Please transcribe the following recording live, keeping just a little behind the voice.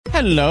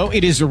Hello,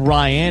 it is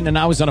Ryan, and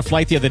I was on a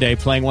flight the other day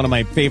playing one of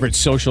my favorite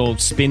social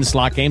spin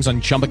slot games on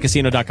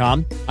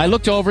ChumbaCasino.com. I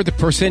looked over at the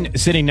person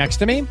sitting next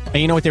to me, and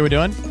you know what they were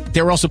doing?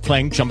 They were also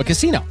playing Chumba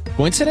Casino.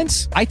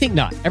 Coincidence? I think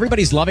not.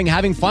 Everybody's loving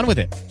having fun with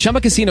it.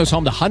 Chumba Casino is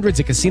home to hundreds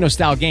of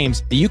casino-style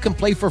games that you can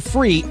play for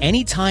free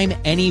anytime,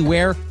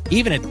 anywhere,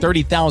 even at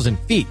 30,000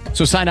 feet.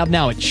 So sign up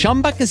now at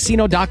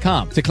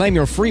ChumbaCasino.com to claim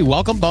your free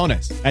welcome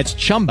bonus. That's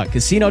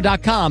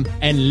ChumbaCasino.com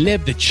and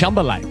live the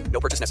Chumba life.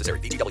 No purchase necessary.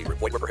 VGW.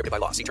 Void where prohibited by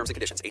law. See terms and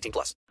conditions. 18+.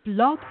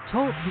 Blog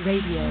Talk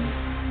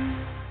Radio.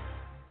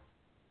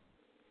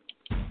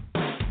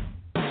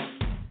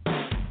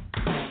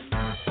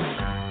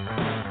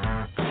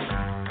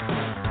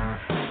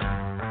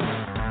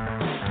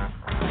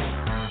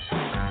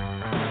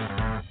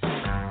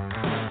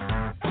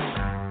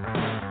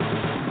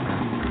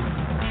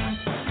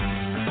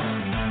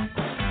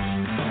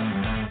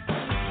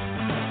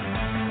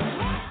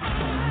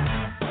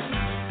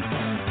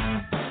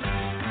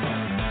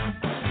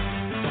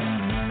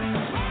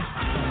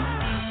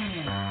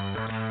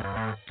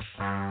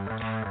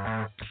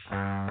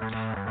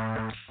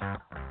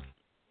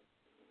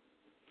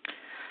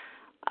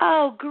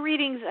 Oh,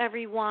 greetings,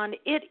 everyone.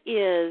 It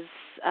is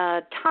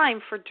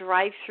time for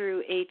Drive-Thru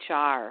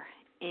HR,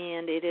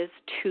 and it is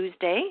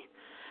Tuesday,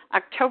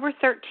 October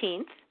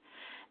 13th,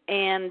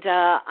 and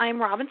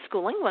I'm Robin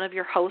Schooling, one of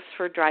your hosts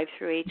for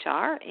Drive-Thru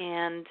HR,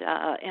 and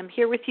am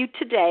here with you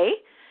today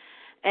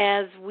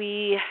as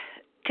we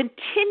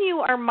continue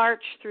our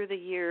march through the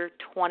year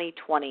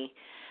 2020.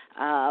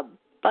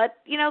 But,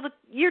 you know, the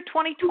year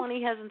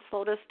 2020 hasn't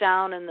slowed us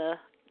down in the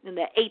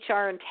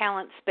HR and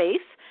talent space.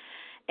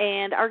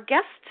 And our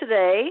guest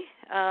today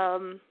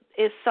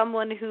is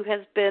someone who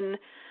has been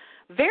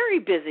very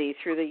busy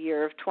through the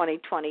year of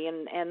 2020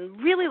 and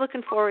really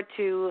looking forward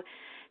to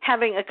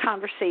having a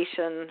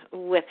conversation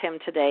with him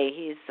today.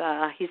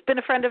 He's been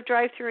a friend of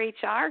Drive-Thru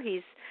HR.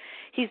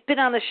 He's been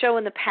on the show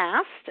in the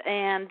past,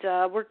 and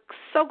we're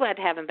so glad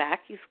to have him back.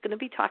 He's going to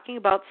be talking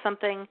about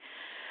something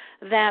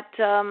that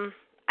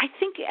I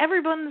think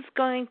everyone's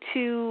going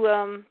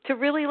to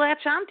really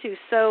latch onto.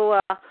 So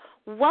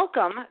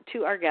welcome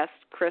to our guest,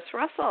 Chris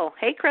Russell.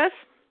 Hey, Chris.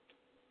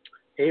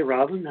 Hey,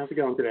 Robin. How's it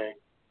going today?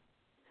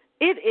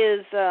 It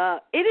is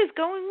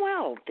going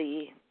well.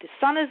 The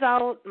sun is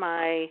out.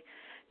 My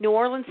New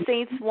Orleans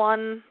Saints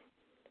won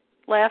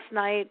last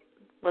night.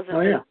 Wasn't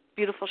a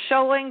beautiful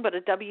showing, but a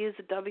W is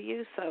a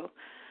W. So,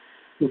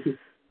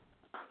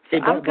 hey,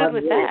 I'm good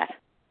with that.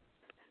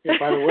 Yeah,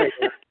 by the way,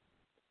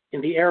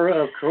 in the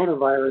era of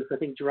coronavirus, I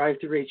think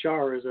Drive-Thru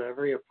HR is a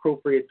very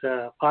appropriate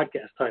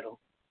podcast title.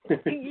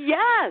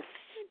 Yes,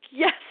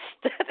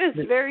 that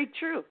is very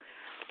true.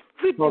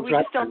 We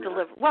just don't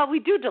deliver. Well, we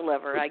do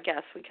deliver, I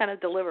guess. We kind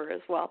of deliver as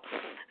well.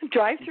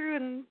 Drive-through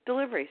and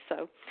delivery.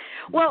 So,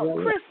 well,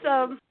 Chris,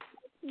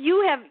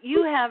 you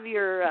have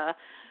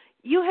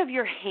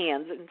your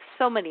hands in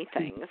so many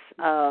things.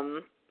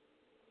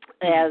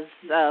 As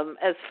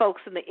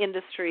folks in the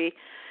industry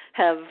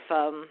have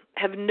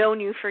known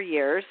you for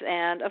years,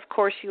 and of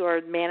course, you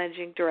are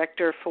managing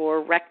director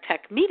for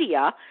RecTech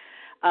Media.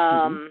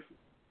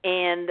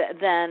 And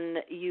then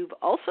you've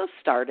also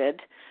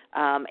started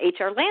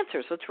HR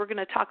Lancers, which we're going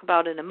to talk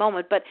about in a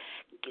moment. But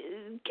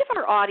give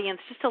our audience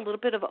just a little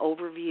bit of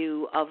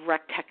overview of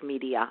RecTech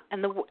Media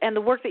and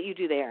the work that you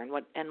do there and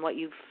what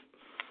you've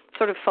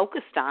sort of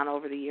focused on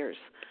over the years.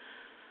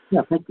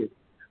 Yeah, thank you.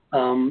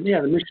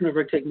 The mission of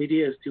RecTech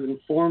Media is to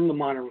inform the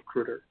modern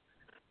recruiter,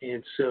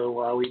 and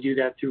so we do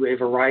that through a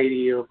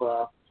variety of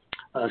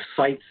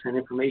sites and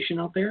information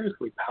out there. So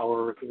we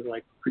power things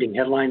like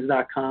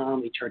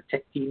recruitingheadlines.com,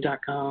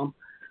 hrtechteam.com,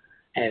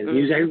 and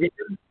news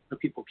aggregators, so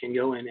people can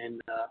go in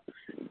and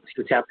see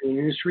what's happening in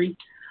the industry.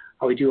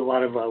 We do a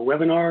lot of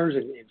webinars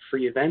and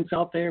free events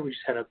out there. We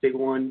just had a big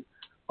one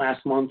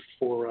last month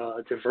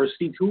for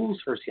diversity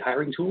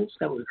hiring tools.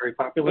 That was very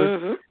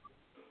popular.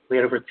 We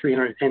had over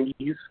 300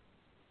 attendees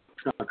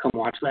come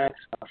watch that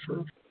for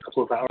a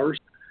couple of hours.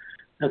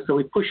 And so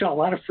we push out a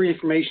lot of free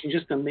information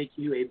just to make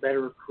you a better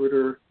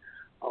recruiter.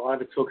 A lot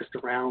of it's focused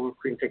around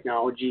recruiting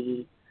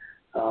technology,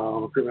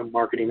 recruitment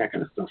marketing, that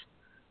kind of stuff.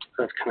 So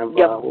that's kind of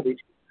what we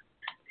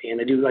do. And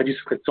I do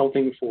some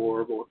consulting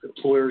for both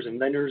employers and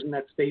vendors in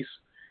that space.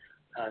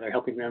 They're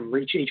helping them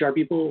reach HR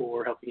people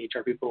or helping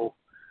HR people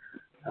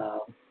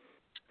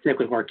connect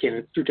with more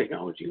candidates through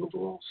technology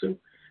overall. So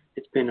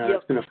it's been a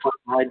fun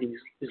ride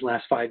these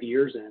last 5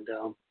 years, and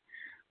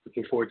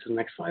looking forward to the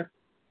next 5.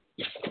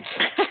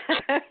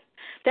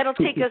 That'll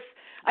take us.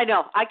 I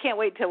know. I can't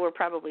wait till we're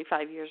probably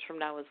 5 years from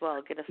now as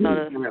well. Get us out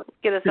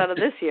of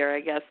this year, I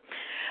guess.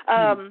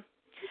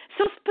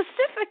 So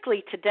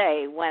specifically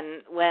today,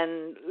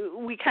 when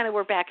we kind of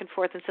were back and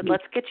forth and said,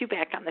 let's get you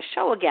back on the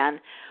show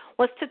again,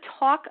 was to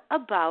talk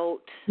about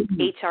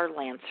HR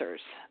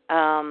Lancers.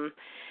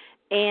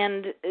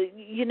 And,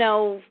 you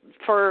know,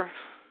 for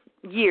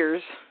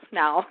years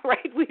now,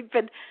 right, we've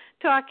been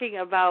talking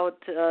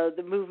about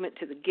the movement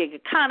to the gig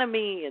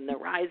economy and the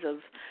rise of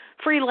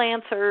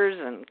freelancers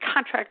and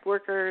contract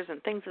workers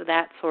and things of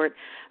that sort.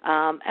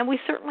 And we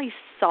certainly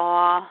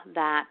saw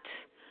that,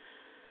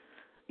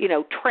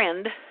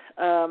 trend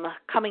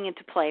coming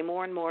into play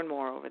more and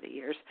more over the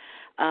years.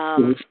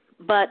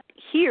 But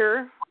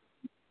here,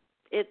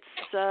 it's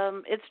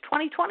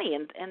 2020,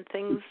 and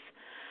things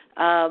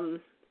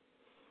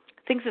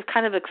have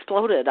kind of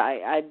exploded.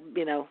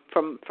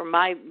 From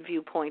my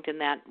viewpoint in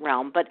that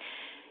realm. But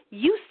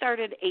you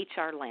started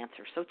HR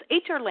Lancer, so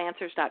it's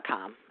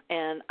hrlancers.com,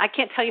 and I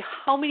can't tell you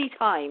how many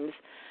times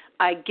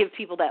I give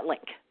people that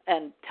link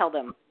and tell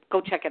them,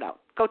 go check it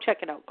out. Go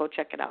check it out. Go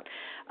check it out.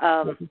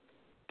 Tell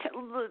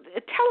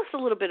us a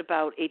little bit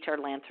about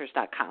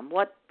hrlancers.com.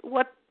 What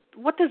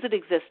does it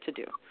exist to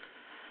do?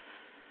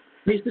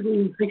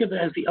 Basically, think of it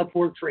as the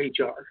Upwork for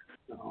HR.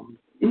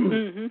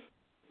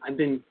 I've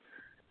been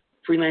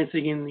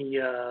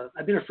freelancing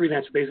I've been a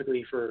freelancer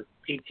basically for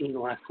 18 the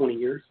last 20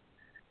 years.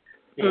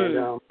 And,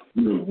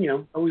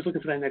 always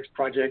looking for that next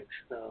project,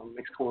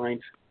 next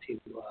client to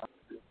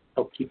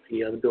help keep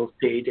the bills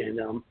paid. And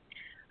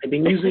I've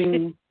been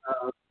using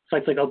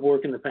sites like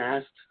Upwork in the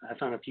past. I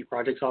found a few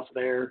projects off of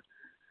there.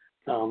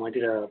 I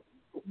did a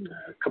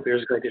couple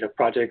years ago, I did a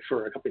project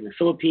for a company in the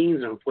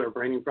Philippines, an employer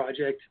branding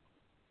project.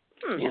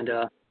 And,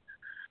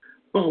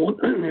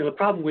 the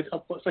problem with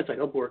sites like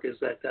Upwork is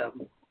that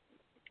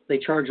they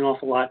charge an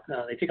awful lot.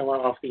 They take a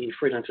lot off the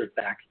freelancer's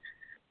back.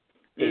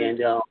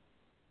 And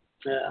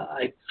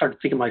I started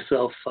thinking to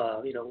myself,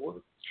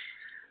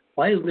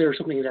 why isn't there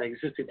something that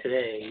existed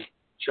today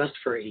just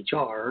for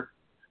HR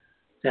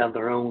to have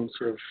their own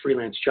sort of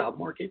freelance job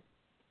market?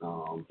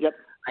 I have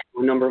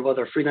a number of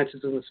other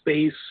freelancers in the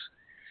space.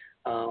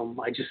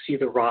 I just see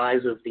the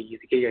rise of the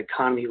gig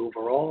economy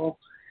overall.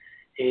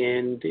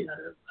 And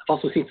I've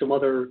also seen some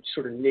other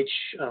sort of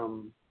niche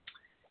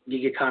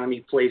gig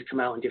economy plays come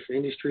out in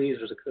different industries.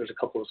 There's a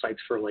couple of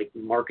sites for like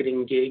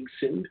marketing gigs,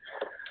 and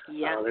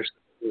there's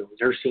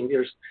nursing.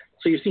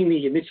 So you're seeing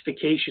the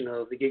nichification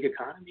of the gig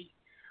economy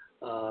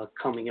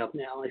coming up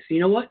now. I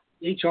see, what?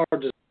 HR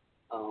just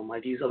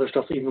I've used other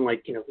stuff, even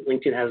like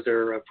LinkedIn has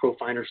their Pro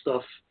Finder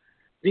stuff.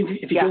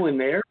 If you go in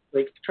there,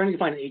 like trying to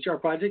find an HR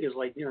project is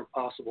like near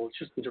impossible. It's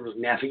just in terms of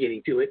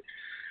navigating to it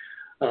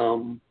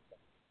from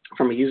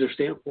a user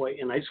standpoint.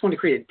 And I just want to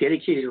create a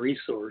dedicated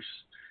resource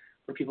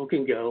where people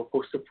can go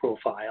post a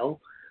profile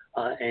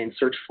and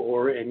search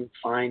for and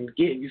find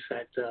gigs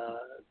that are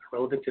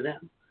relevant to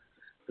them.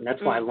 And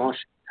that's why I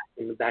launched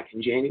it back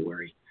in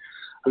January.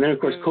 And then, of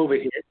course,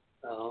 COVID hit,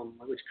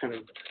 which kind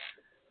of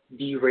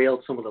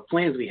derailed some of the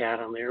plans we had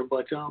on there.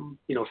 But,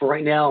 for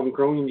right now, I'm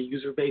growing the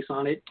user base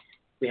on it.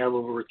 We have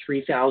over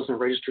 3,000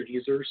 registered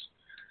users.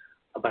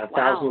 About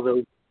 1,000 of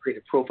those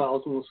created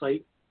profiles on the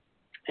site.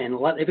 And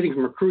everything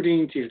from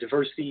recruiting to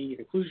diversity and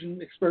inclusion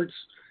experts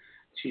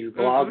to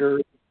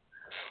bloggers.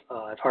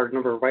 I've hired a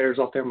number of writers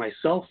out there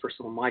myself for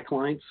some of my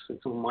clients and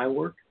some of my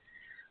work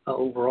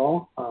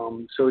overall.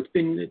 So it's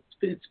been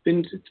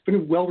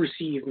well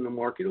received in the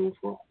market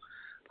overall.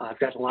 I've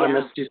got a lot of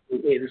messages.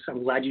 Hey,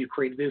 I'm glad you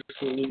created this.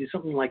 We needed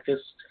something like this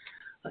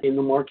in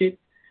the market.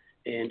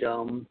 And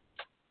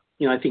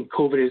I think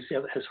COVID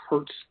has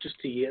hurt just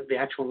the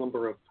actual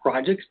number of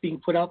projects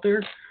being put out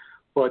there,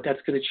 but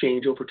that's going to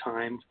change over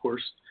time, of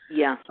course.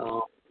 Yeah.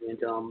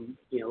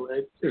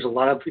 There's a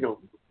lot of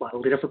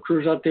different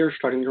recruiters out there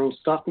starting their own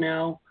stuff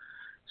now.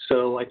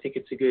 So I think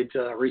it's a good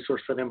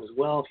resource for them as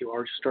well. If you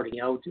are just starting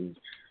out and,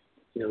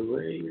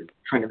 you're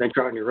trying to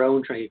venture out on your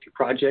own, trying to get your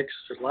projects.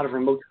 There's a lot of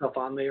remote stuff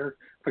on there,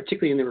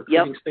 particularly in the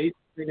recruiting space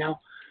right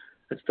now.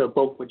 That's the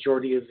bulk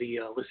majority of the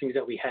listings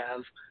that we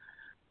have.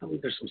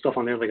 There's some stuff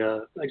on there,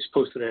 I just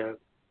posted a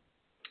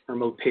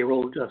remote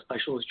payroll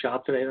specialist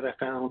job today that I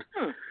found.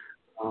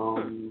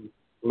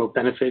 Remote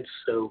benefits.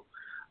 So,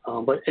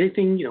 but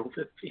anything,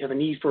 if you have a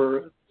need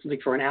for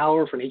something for an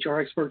hour for an HR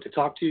expert to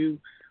talk to,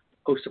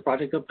 post a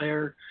project up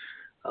there,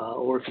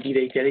 or if you need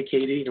a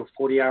dedicated,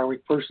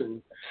 40-hour-week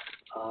person,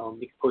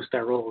 you can post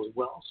that role as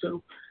well.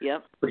 So,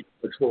 pretty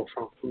flexible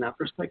from that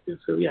perspective.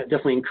 So,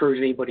 definitely encourage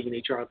anybody in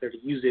HR out there to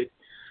use it,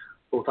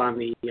 both on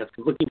the if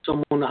you're looking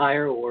for someone to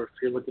hire or if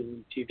you're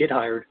looking to get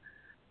hired.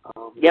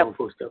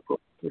 Post up.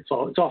 It's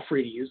all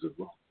free to use as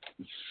well.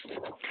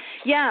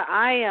 Yeah,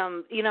 I've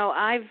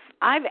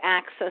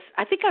accessed.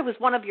 I think I was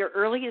one of your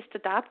earliest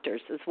adopters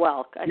as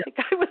well. I think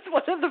I was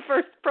one of the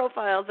first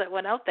profiles that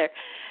went out there,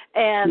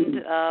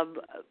 and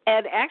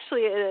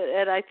actually,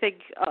 and I think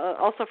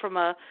also from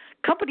a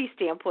company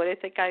standpoint, I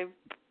think I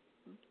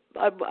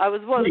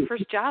was one of the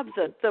first jobs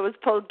that was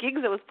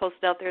gigs that was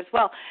posted out there as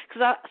well.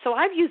 So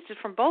I've used it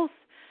from both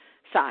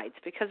sides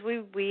because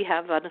we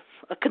have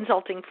a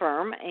consulting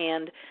firm,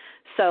 and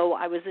so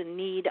I was in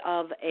need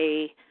of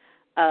a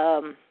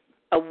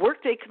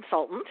Workday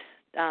consultant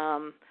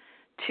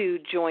to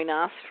join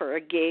us for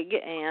a gig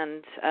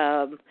and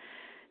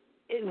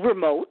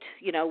remote,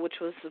 which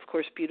was of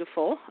course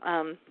beautiful.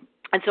 And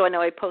so I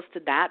know I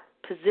posted that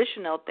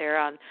position out there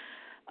on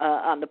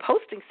the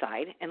posting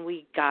side, and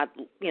we got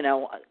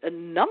a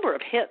number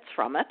of hits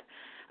from it.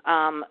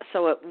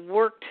 So it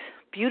worked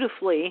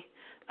beautifully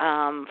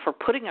for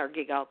putting our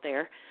gig out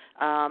there.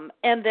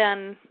 And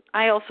then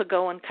I also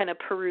go and kind of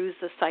peruse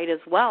the site as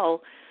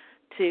well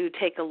to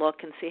take a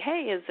look and see,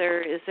 hey, is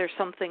there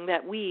something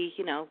that we,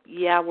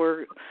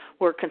 we're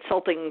a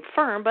consulting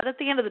firm, but at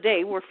the end of the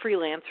day, we're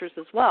freelancers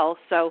as well.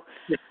 So,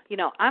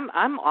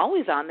 I'm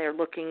always on there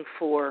looking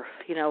for,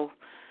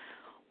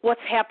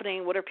 what's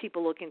happening, what are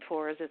people looking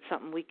for? Is it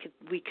something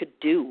we could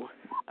do?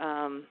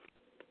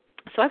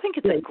 So I think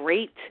it's a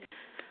great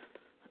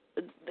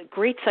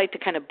site to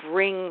kind of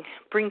bring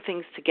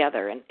things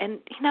together. And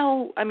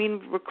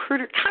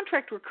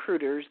contract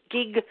recruiters,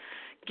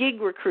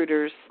 gig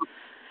recruiters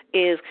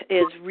is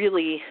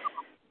really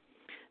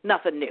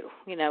nothing new.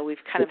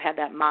 We've kind of had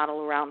that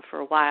model around for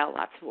a while.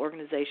 Lots of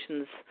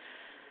organizations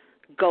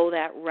go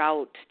that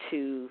route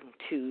to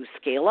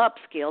scale up,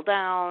 scale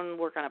down,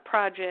 work on a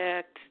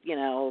project,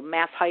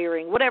 mass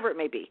hiring, whatever it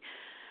may be.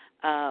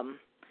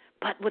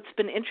 But what's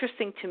been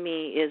interesting to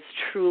me is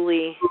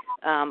truly,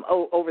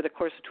 over the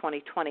course of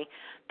 2020,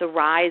 the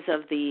rise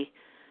of the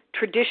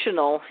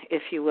traditional,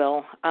 if you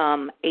will,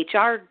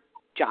 HR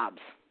jobs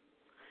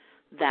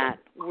that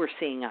we're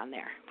seeing on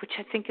there, which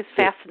I think is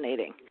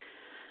fascinating.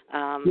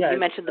 You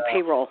mentioned the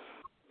payroll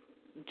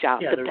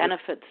jobs, the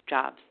benefits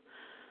jobs.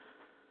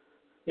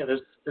 Yeah,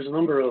 there's a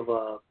number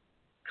of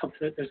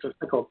companies. There's a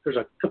company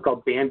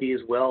called Bambi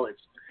as well.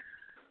 It's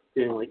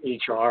doing like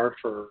HR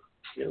for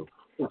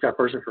HR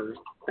person for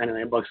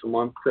 $99 a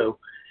month. So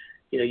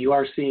you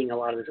are seeing a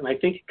lot of this, and I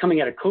think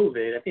coming out of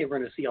COVID, I think we're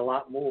going to see a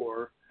lot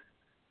more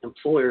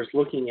employers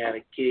looking at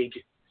a gig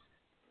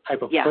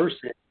type of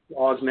person to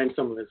augment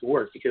some of this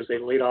work because they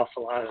laid off a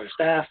lot of their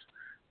staff,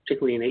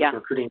 particularly in HR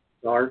recruiting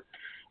and HR.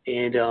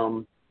 And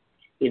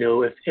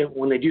if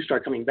when they do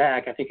start coming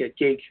back, I think an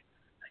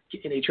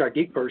HR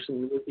gig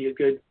person would be a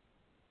good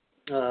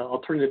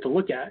alternative to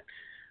look at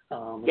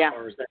as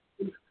far as that,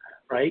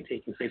 right?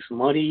 You can save some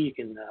money. You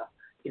can,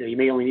 you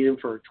may only need them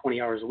for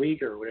 20 hours a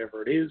week or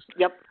whatever it is.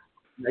 Yep.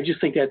 I just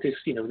think that this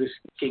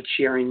gig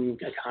sharing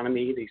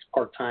economy, these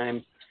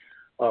part-time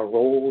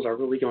roles are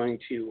really going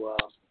to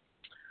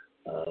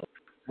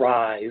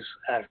rise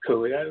out of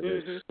COVID, out of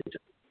this.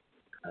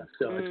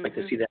 So I expect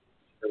to see that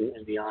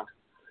and beyond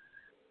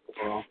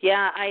overall.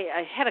 Yeah,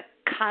 I had a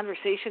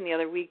conversation the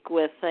other week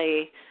with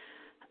a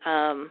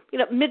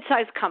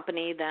mid-sized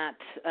company that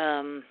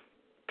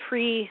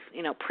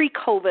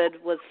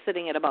pre-COVID was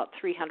sitting at about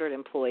 300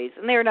 employees,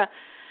 and they're in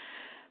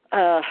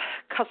a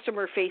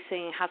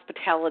customer-facing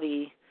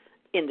hospitality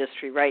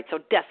industry, right? So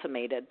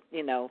decimated,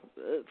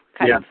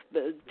 kind of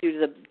due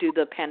to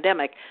the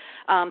pandemic.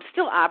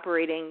 Still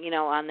operating,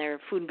 on their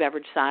food and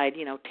beverage side,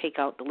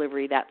 takeout,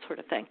 delivery, that sort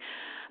of thing.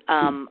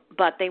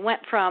 But they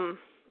went from,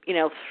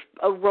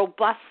 a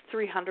robust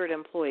 300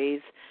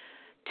 employees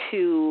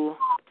to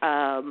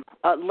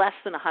less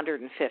than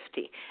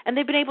 150, and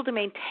they've been able to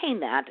maintain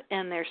that,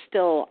 and they're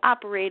still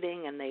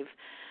operating, and they've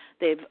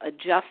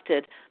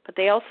adjusted, but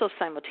they also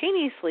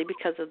simultaneously,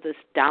 because of this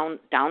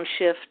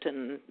downshift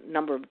and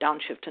number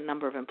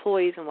of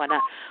employees and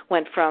whatnot,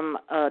 went from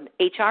an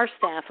HR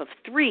staff of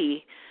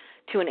 3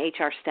 to an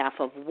HR staff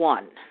of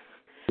 1,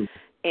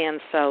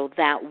 and so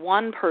that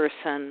one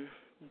person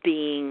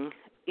being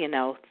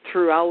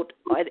throughout,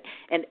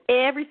 and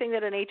everything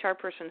that an HR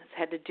person has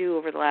had to do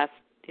over the last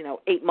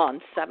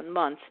 7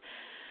 months,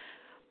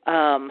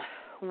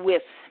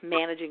 with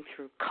managing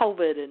through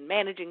COVID and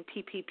managing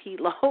PPP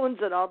loans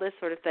and all this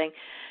sort of thing,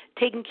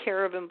 taking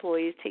care of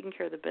employees, taking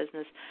care of the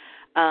business.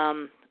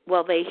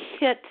 Well, they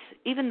hit,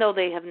 even though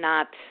they have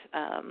not,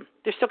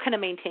 they're still kind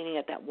of maintaining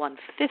at that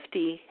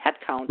 150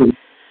 headcount.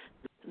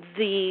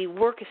 The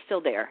work is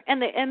still there,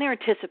 and they're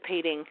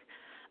anticipating,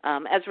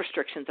 as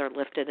restrictions are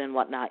lifted and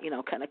whatnot,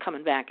 kind of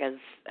coming back as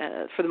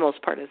for the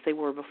most part as they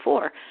were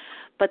before.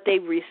 But they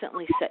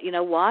recently said, you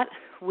know what,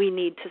 we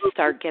need to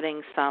start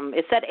getting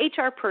it's that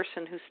HR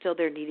person who's still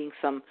there needing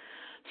some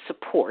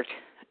support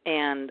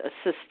and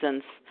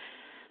assistance,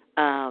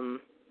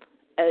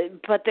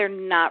 but they're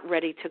not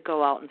ready to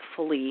go out and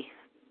fully,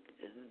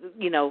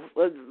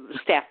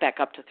 staff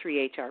back up to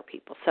 3 HR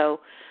people. So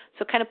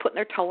kind of putting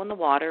their toe in the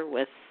water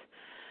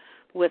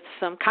with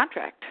some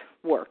contract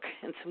work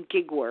and some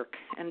gig work.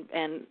 And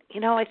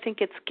I think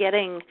it's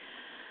getting,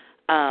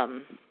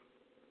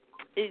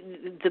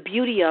 the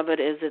beauty of it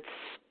is it's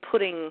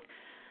putting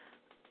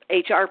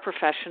HR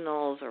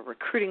professionals or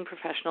recruiting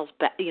professionals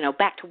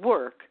back to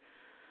work.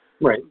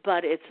 Right.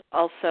 But it's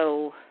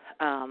also,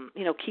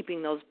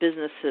 keeping those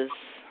businesses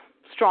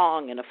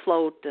strong and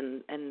afloat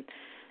and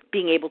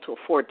being able to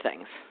afford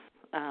things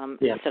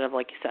instead of,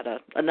 like you said,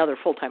 another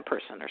full-time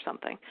person or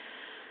something.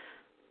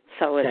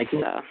 So it's... I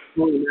can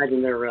only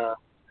imagine their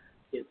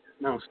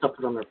amount of stuff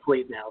is on their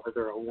plate now that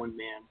they're a one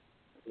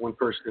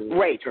person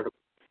right. HR.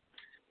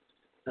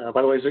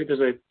 By the way, there's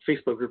a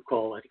Facebook group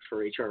called, I think, for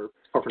HR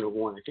Department of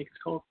One, I think it's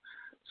called,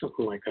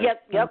 something like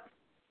that. Yep.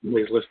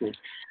 Nobody's listening.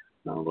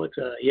 And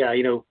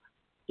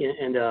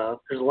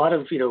there's a lot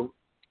of,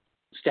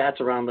 stats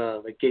around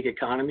the gig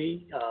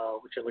economy,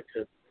 which I'd like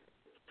to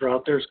throw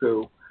out there.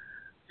 So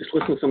just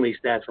listen to some of these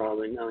stats,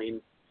 Robin.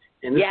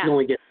 And this is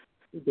only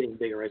getting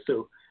bigger, right?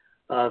 So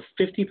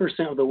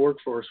 50% of the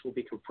workforce will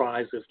be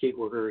comprised of gig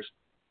workers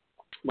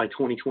by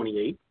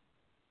 2028.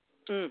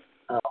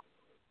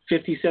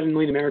 57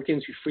 million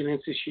Americans who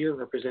freelance this year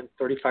represent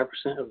 35%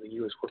 of the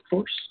U.S.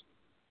 workforce.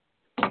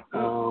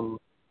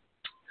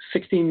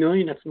 16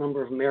 million, that's the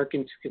number of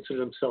Americans who consider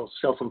themselves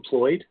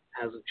self-employed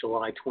as of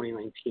July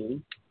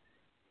 2019.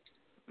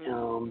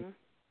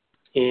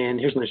 And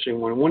here's an interesting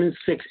one. 1 in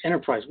 6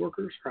 enterprise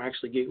workers are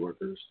actually gig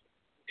workers,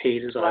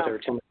 paid as either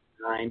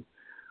 1099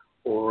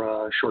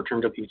 or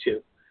short-term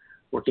W-2,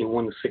 working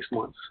 1 to 6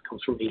 months.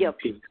 Comes from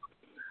ADP.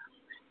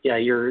 Yeah,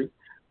 I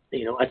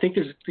think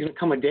there's going to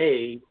come a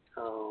day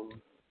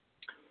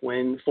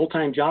when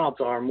full-time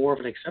jobs are more of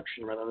an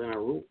exception rather than a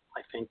rule.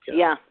 I think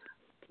on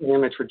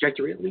the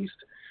trajectory at least.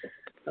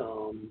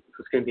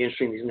 It's going to be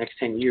interesting these next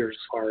 10 years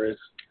as far as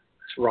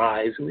this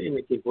rise in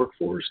the gig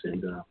workforce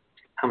and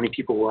how many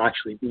people will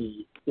actually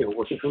be,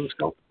 working for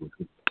themselves.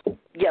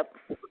 Yep.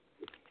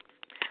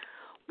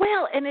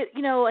 Well, and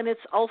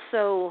it's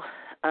also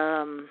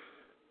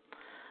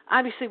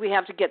obviously we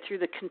have to get through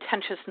the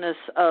contentiousness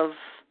of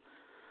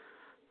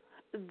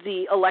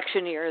the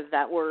election year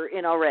that we're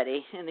in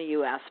already in the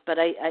U.S. But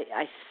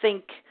I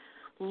think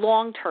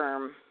long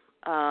term,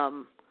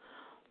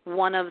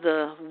 one of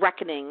the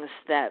reckonings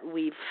that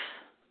we've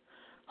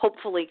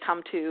hopefully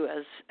come to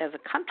as a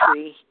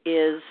country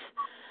is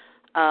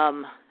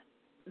having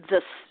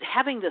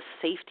the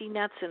safety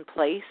nets in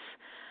place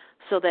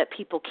so that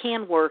people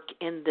can work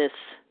in this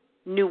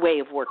new way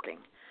of working.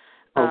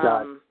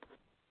 Decoupling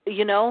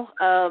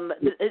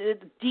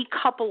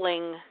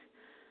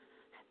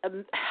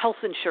health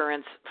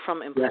insurance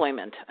from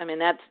employment. I mean,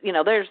 that's,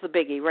 there's the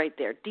biggie right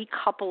there.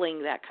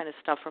 Decoupling that kind of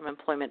stuff from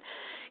employment,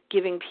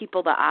 giving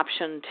people the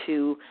option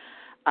to,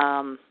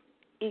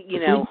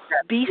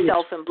 be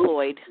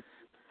self-employed.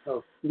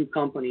 New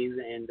companies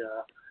and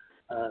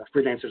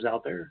freelancers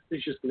out there.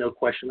 There's just no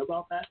question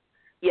about that.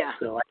 Yeah.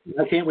 So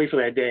I can't wait for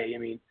that day. I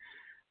mean,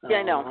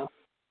 I know.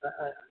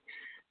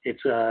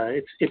 It's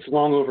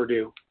long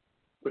overdue.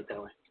 Put it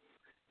that way.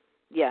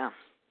 Yeah.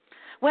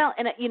 Well,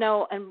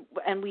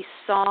 and we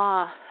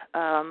saw,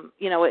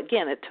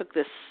 again, it took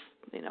this,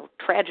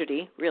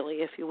 tragedy, really,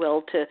 if you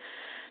will, to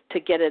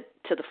get it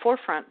to the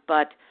forefront.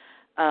 But,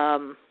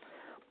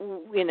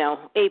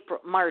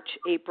 March,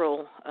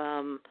 April,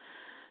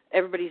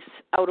 everybody's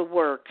out of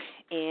work,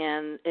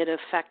 and it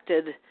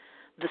affected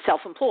the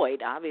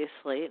self-employed,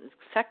 obviously. It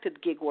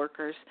affected gig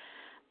workers.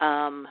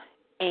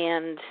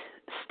 And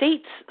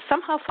states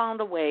somehow found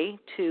a way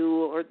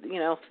to,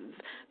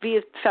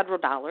 via federal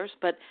dollars,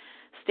 but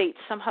states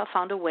somehow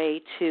found a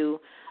way to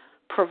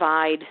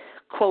provide,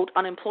 quote,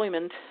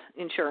 unemployment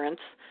insurance,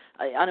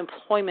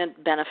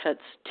 unemployment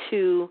benefits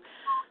to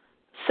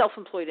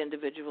self-employed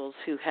individuals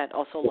who had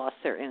also lost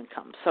their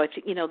income. So I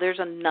think, there's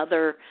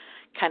another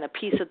kind of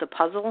piece of the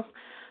puzzle.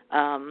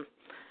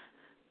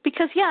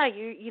 Because,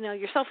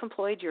 you're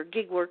self-employed, you're a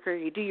gig worker,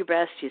 you do your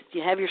best,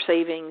 you have your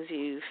savings,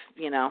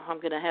 I'm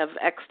going to have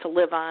X to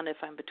live on if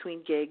I'm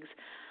between gigs.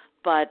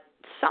 But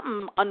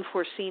something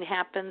unforeseen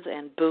happens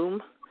and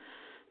boom,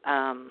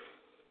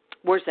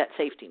 where's that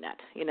safety net?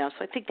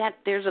 So I think that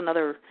there's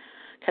another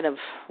kind of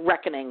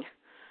reckoning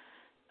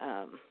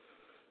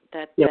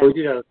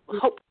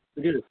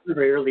we did a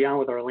survey early on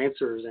with our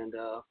Lancers, and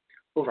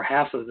over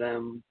half of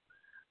them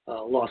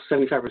lost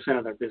 75%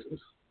 of their business.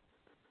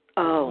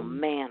 Oh,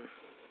 man.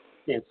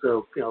 And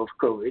so, of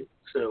COVID.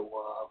 So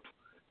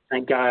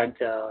thank God,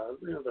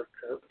 the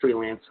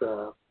freelance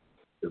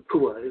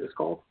PUA, it's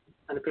called,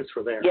 benefits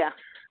were there. Yeah.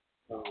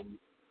 It's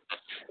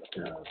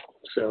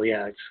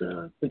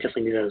we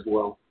definitely need that as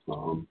well.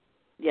 In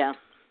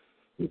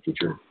the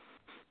future.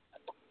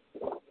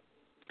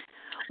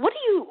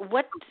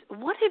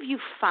 What have you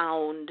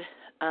found?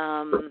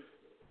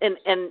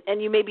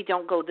 And you maybe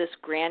don't go this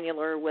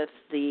granular with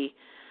the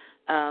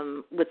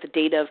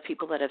data of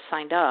people that have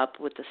signed up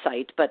with the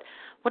site, but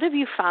what have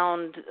you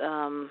found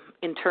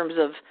in terms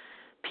of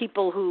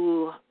people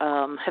who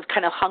have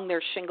kind of hung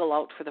their shingle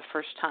out for the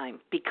first time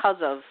because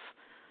of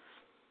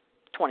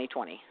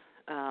 2020?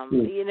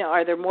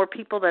 Are there more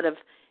people that have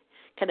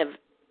kind of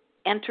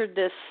entered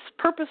this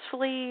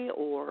purposefully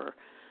or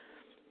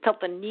felt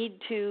the need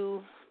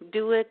to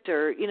do it,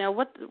 or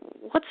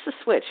what's the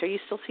switch? Are you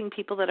still seeing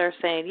people that are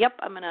saying, "Yep,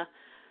 I'm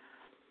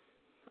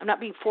not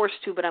being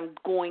forced to, but I'm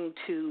going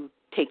to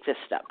take this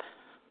step"?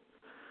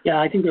 Yeah,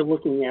 I think they're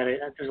looking at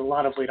it. There's a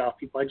lot of laid off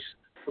people. I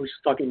was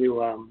talking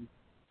to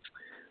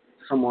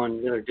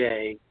someone the other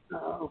day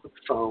over the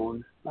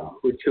phone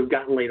who had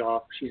gotten laid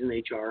off. She's in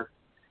HR.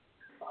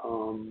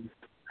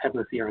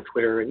 Happened to see her on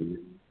Twitter and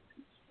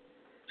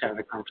had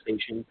a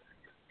conversation.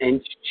 And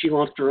she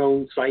launched her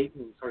own site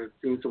and started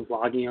doing some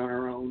blogging on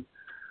her own.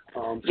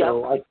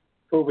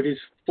 COVID is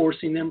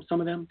forcing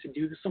some of them to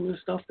do some of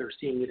this stuff. They're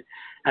seeing it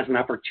as an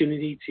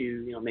opportunity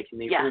to, make a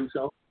name for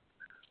themselves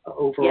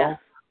overall. Yeah.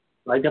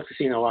 I've definitely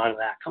seen a lot of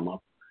that come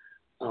up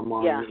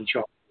among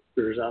HR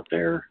recruiters out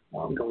there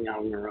going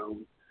out on their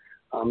own.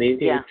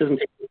 It doesn't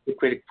take to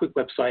create a quick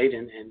website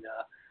and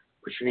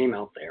put your name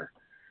out there.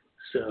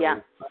 So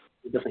we're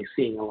definitely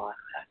seeing a lot of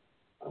that.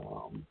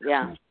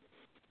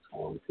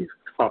 The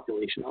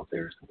population out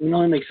there. So,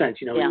 it makes sense.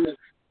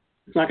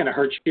 It's not going to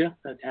hurt you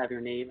to have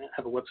your name,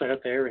 have a website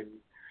out there, and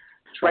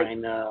try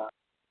and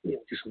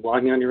do some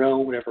blogging on your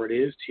own, whatever it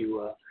is,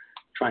 to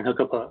try and hook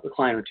up a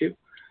client or two.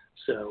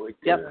 So it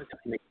definitely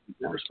makes sense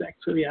in that respect.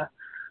 So yeah,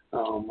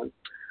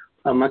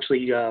 I'm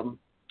actually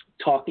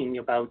talking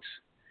about.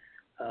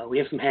 We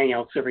have some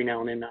hangouts every now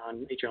and then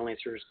on HR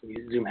Lancers. We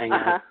Zoom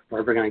hangout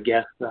where we're going to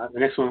guest. The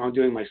next one I'm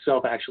doing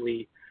myself,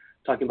 actually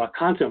talking about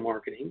content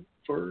marketing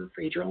for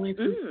HR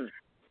Lancers.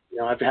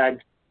 I've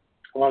had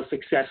a lot of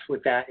success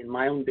with that in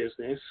my own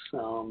business.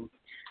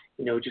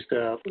 Just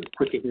a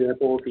quick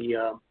example,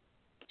 I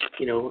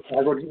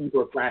wrote an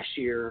ebook last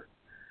year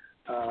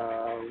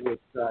with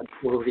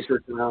more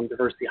research around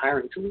diversity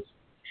hiring tools,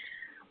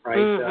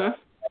 right?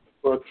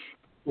 Book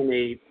in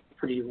a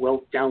pretty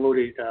well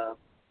downloaded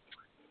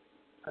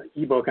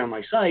ebook on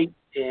my site,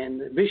 and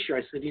this year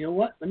I said, you know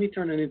what? Let me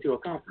turn it into a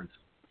conference,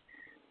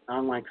 an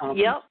online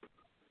conference. Yep.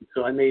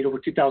 So I made over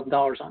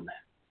 $2,000 on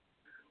that,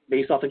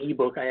 based off an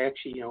ebook. I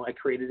actually, I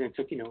created and it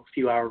took a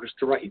few hours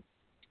to write.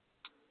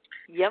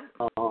 Yep.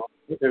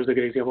 There's a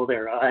good example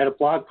there. I had a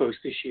blog post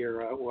this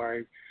year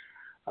where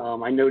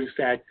I noticed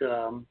that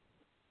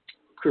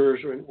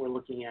recruiters were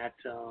looking at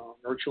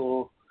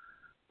virtual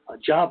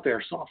job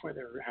fair software.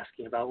 They were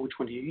asking about which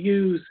one do you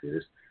use.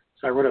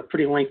 So I wrote a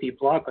pretty lengthy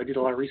blog. I did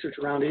a lot of research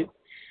around it.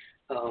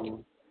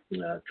 Come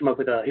up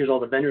with here's all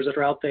the vendors that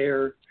are out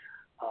there.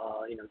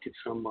 Did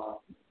some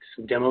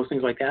demos,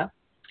 things like that.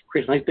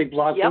 Created a nice big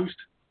blog post.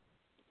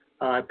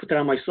 I put that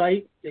on my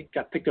site. It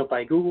got picked up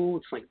by Google.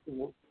 It's like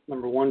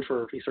number one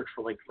for research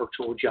for like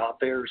virtual job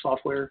fair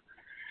software.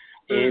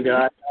 And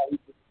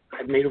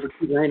I've made over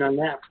 $2,000 on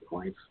that for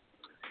clients.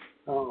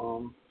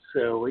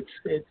 So it's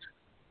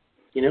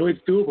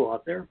doable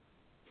out there.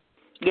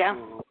 Yeah.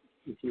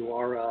 If you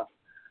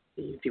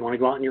want to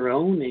go out on your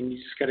own, and you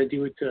just got to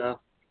do it.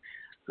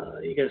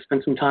 You got to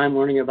spend some time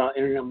learning about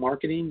internet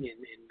marketing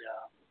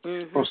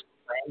and personal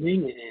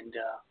branding, and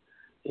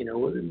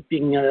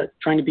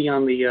trying to be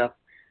on the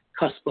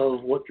cusp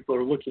of what people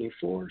are looking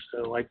for.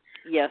 So I've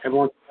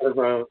belong to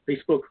a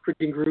Facebook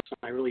recruiting group.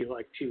 I really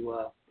like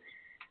to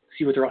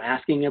see what they're all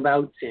asking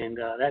about, and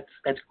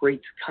that's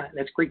great.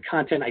 That's great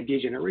content idea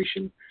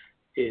generation.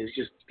 Is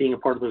just being a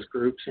part of those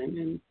groups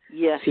and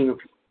seeing what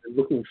people are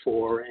looking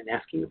for and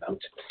asking about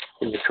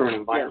in the current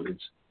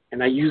environment.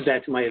 And I use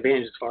that to my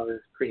advantage as far as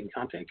creating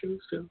content goes.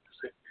 So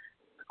it's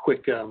a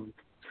quick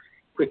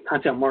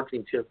content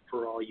marketing tip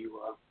for all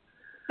you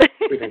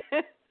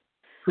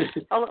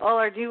all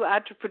our new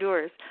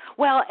entrepreneurs.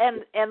 Well,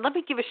 and let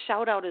me give a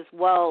shout out as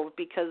well,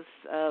 because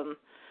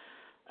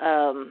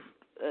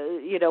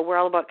we're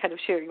all about kind of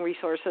sharing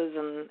resources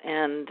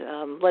and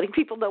letting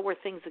people know where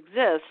things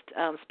exist.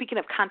 Speaking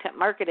of content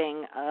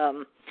marketing,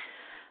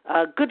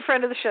 a good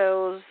friend of the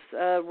show's,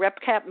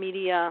 RecTech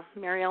Media,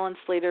 Mary Ellen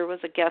Slater, was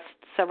a guest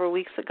several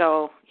weeks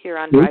ago here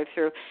on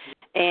Drive-Thru.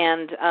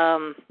 And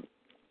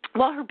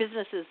while her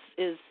business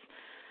is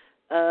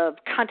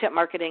content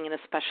marketing, and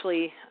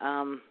especially,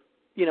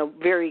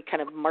 very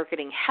kind of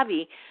marketing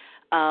heavy,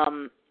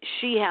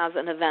 she has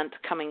an event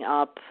coming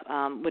up,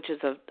 which is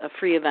a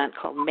free event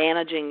called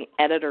Managing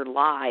Editor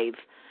Live.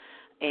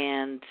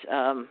 And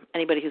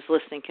anybody who's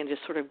listening can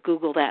just sort of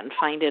Google that and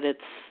find it. It's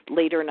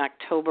later in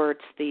October.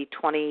 It's the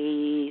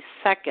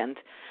 22nd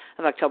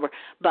of October.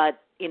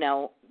 But,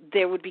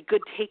 there would be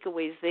good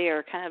takeaways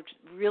there, kind of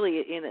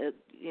really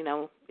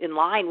in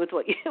line with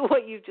what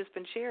you've just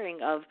been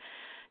sharing of,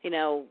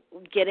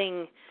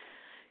 getting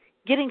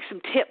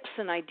some tips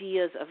and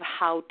ideas of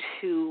how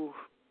to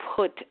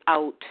put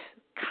out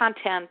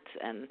content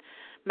and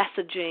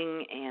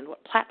messaging and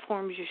what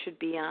platforms you should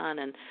be on,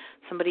 and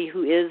somebody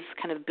who is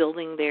kind of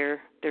building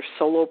their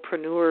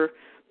solopreneur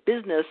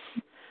business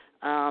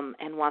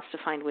and wants to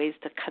find ways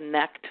to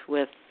connect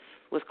with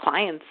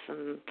clients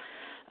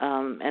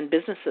and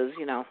businesses,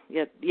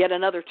 yet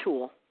another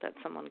tool that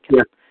someone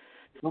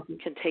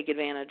can take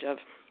advantage of.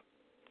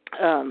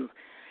 And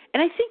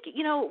I think,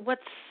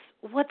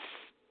 what's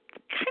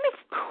kind of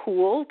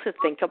cool to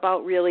think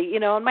about, really,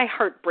 and my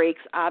heart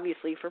breaks,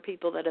 obviously, for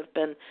people that have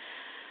been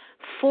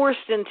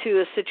forced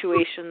into a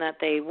situation that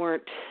they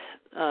weren't,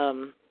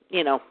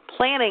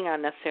 planning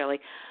on necessarily.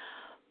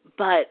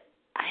 But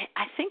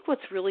I think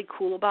what's really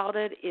cool about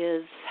it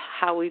is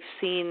how we've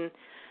seen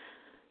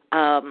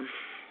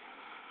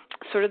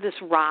sort of this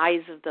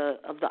rise of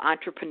the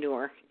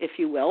entrepreneur, if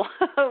you will,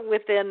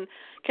 within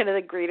kind of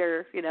the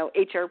greater,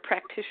 HR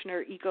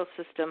practitioner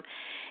ecosystem.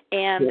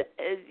 And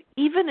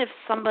even if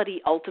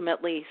somebody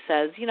ultimately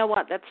says, you know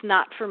what, that's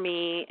not for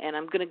me, and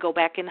I'm going to go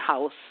back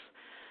in-house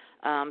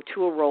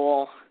to a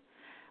role,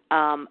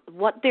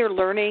 what they're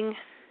learning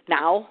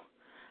now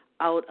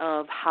out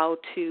of how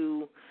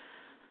to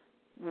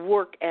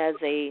work as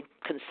a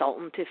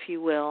consultant, if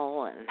you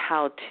will, and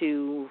how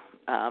to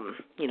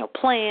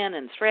plan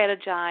and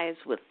strategize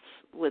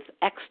with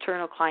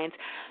external clients,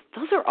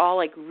 those are all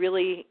like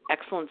really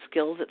excellent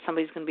skills that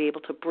somebody's going to be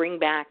able to bring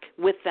back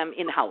with them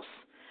in-house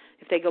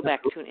if they go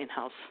back to an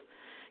in-house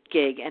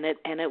gig. And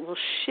it will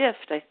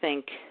shift, I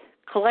think,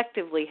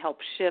 collectively help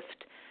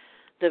shift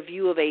the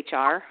view of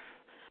HR.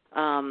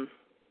 I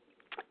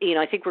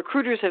think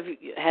recruiters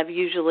have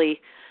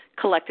usually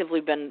collectively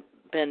been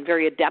been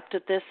very adept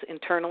at this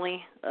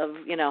internally.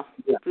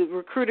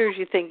 Recruiters,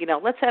 you think,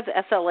 let's have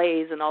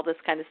SLAs and all this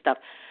kind of stuff.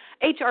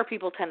 HR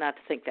people tend not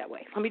to think that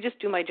way. Let me just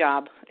do my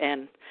job,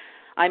 and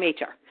I'm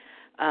HR.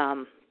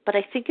 But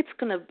I think it's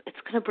gonna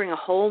bring a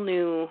whole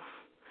new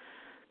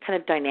kind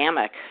of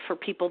dynamic for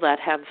people that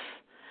have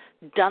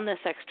done this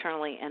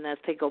externally, and as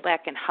they go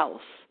back in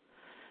house,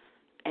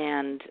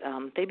 and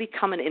they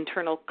become an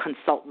internal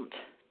consultant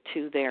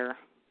to their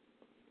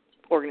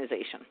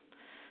organization.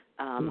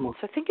 So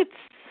I think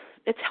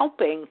it's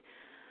helping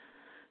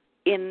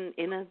in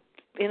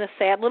a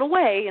sad little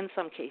way in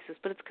some cases,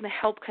 but it's going to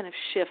help kind of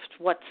shift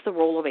what's the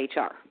role of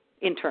HR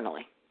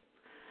internally.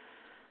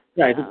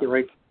 Yeah, I think you're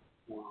right.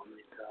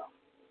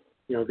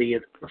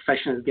 The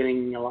profession is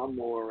getting a lot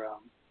more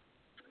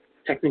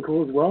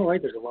technical as well,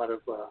 right? There's a lot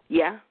of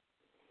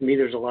To me,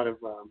 there's a lot of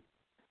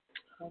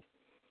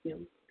the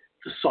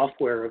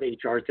software of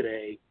HR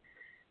today.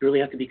 You really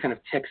have to be kind of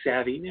tech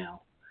savvy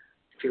now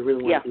if you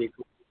really want to be.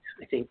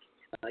 I think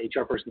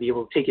HR person be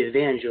able to take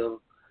advantage of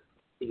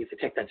the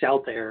tech that's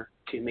out there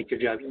to make your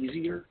job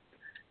easier.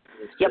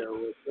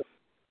 So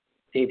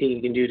anything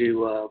you can do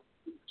to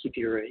keep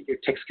your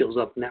tech skills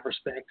up in that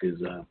respect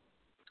is a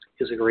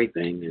great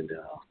thing. And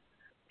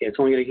it's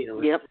only going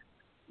to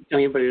tell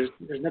anybody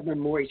there's never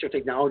more HR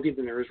technology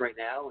than there is right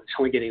now. It's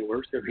only getting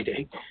worse every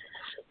day.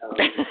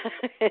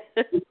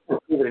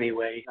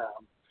 Anyway,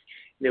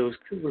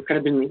 we've kind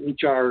of been in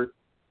the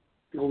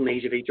golden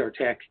age of HR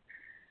tech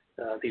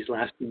these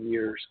last few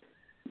years,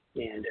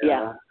 and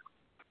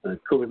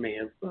COVID may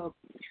have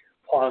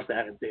paused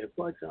that a bit,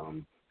 but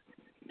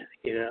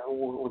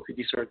once we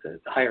do start to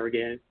hire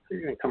again,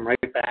 they're going to come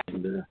right back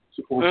and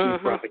keep on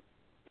profit.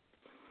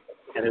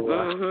 And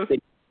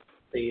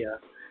they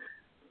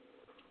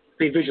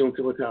stay vigilant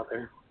to what's out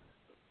there.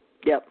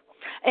 Yep.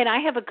 And I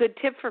have a good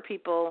tip for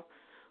people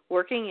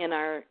working in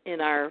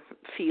our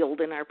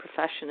field, in our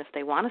profession, if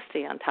they want to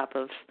stay on top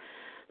of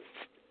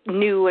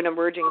new and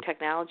emerging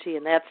technology,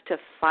 and that's to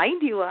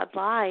find you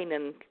online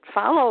and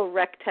follow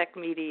RecTech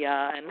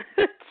Media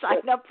and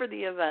sign up for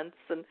the events,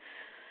 and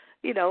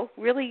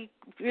really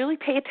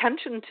pay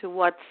attention to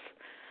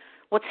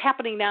what's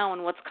happening now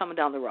and what's coming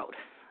down the road.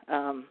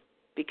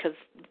 Because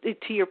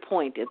to your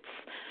point,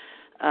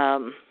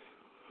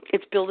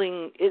 it's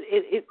building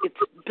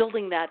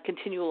that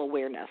continual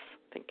awareness,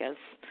 I think,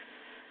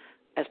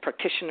 as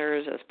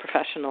practitioners, as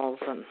professionals,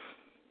 and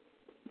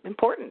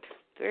important.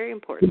 Very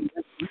important.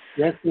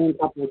 That's on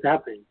top of what's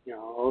happening.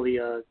 All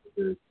the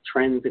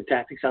trends and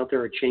tactics out there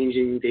are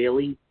changing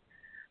daily.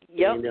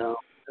 Yep.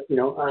 And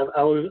I've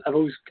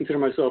always considered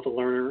myself a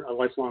learner, a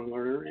lifelong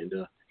learner, and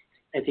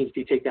I think if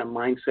you take that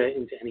mindset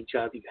into any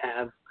job you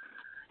have,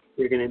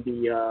 you're going to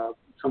be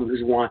someone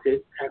who's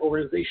wanted at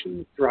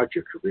organization throughout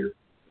your career.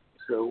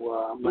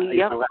 So my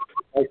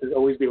life is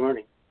always be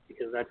learning,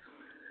 because that's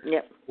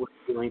what's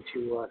going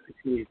to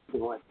succeed in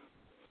life.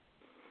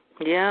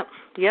 Yeah,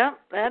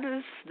 that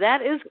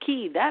is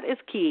key. That is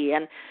key,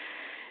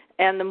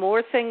 and the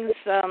more things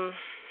have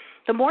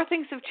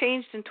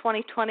changed in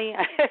 2020,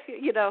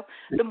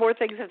 the more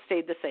things have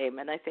stayed the same,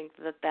 and I think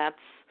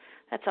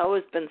that's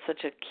always been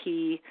such a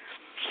key,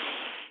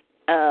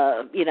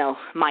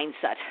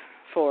 mindset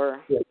for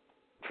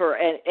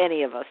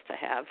any of us to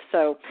have.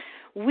 So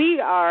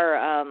we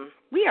are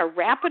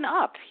wrapping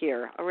up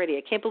here already.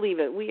 I can't believe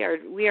it. We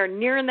are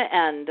nearing the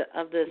end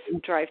of this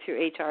Drive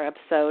Through HR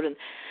episode, and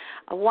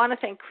I want to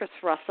thank Chris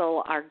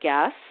Russell, our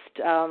guest,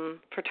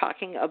 for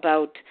talking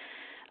about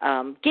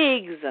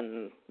gigs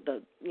and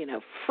the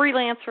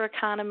freelancer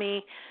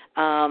economy.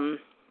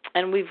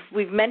 And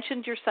we've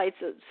mentioned your sites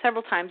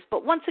several times,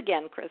 but once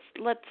again, Chris,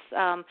 let's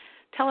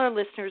tell our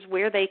listeners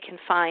where they can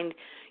find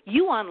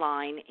you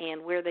online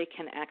and where they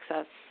can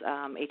access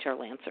HR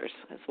Lancers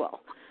as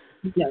well.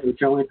 Yeah,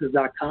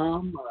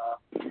 HRLancers.com,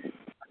 as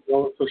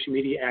well as social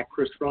media at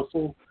Chris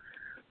Russell.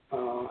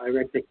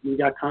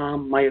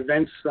 RecTechMedia.com. My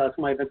events as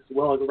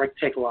well,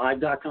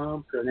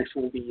 RecTechLive.com. So the next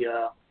one will be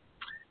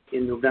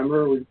in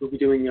November. We'll be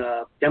doing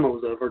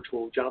demos of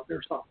virtual job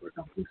fair software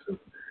companies. So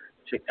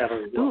check that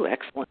out as well. Ooh,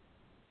 excellent.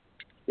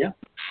 Yeah.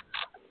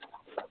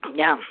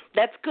 Yeah,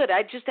 that's good.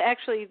 I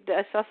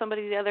saw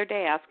somebody the other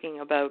day asking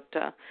about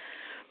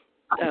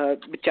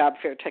job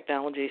fair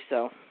technology.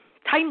 So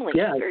timely,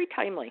 very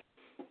timely.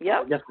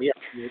 Yep. Definitely,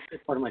 yeah.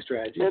 It's part of my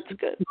strategy. That's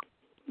good.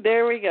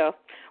 There we go.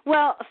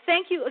 Well,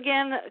 thank you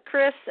again,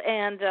 Chris,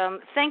 and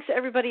thanks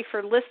everybody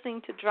for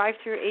listening to Drive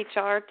Through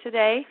HR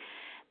today.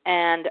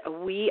 And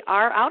we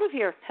are out of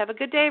here. Have a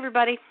good day,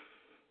 everybody.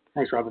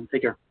 Thanks, Robin.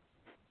 Take care.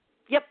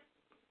 Yep.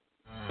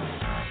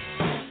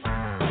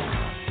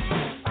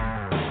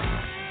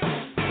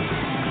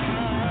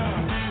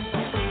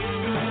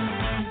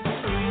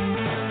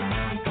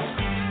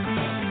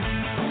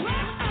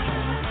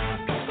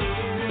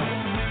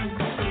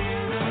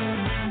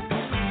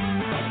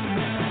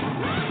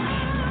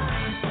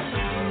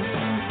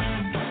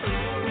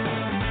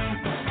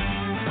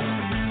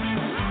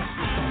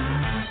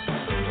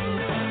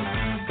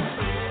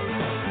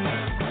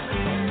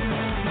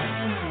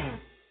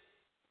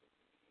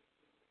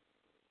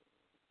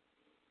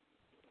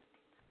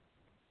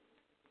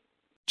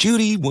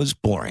 Judy was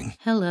boring.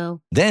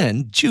 Hello.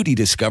 Then Judy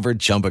discovered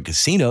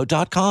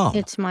ChumbaCasino.com.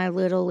 It's my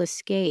little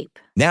escape.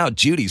 Now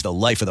Judy's the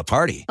life of the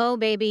party. Oh,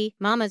 baby,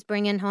 mama's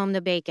bringing home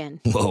the bacon.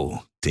 Whoa,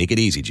 take it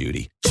easy,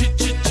 Judy.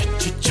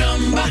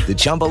 The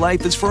Chumba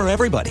life is for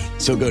everybody.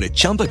 So go to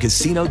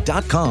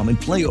ChumbaCasino.com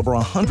and play over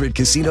 100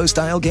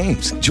 casino-style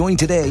games. Join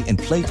today and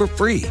play for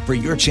free for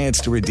your chance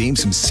to redeem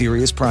some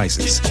serious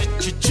prizes.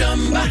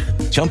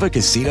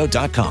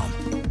 ChumbaCasino.com.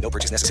 No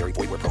purchase necessary.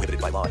 Void where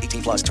prohibited by law.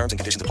 18 plus terms and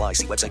conditions apply.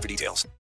 See website for details.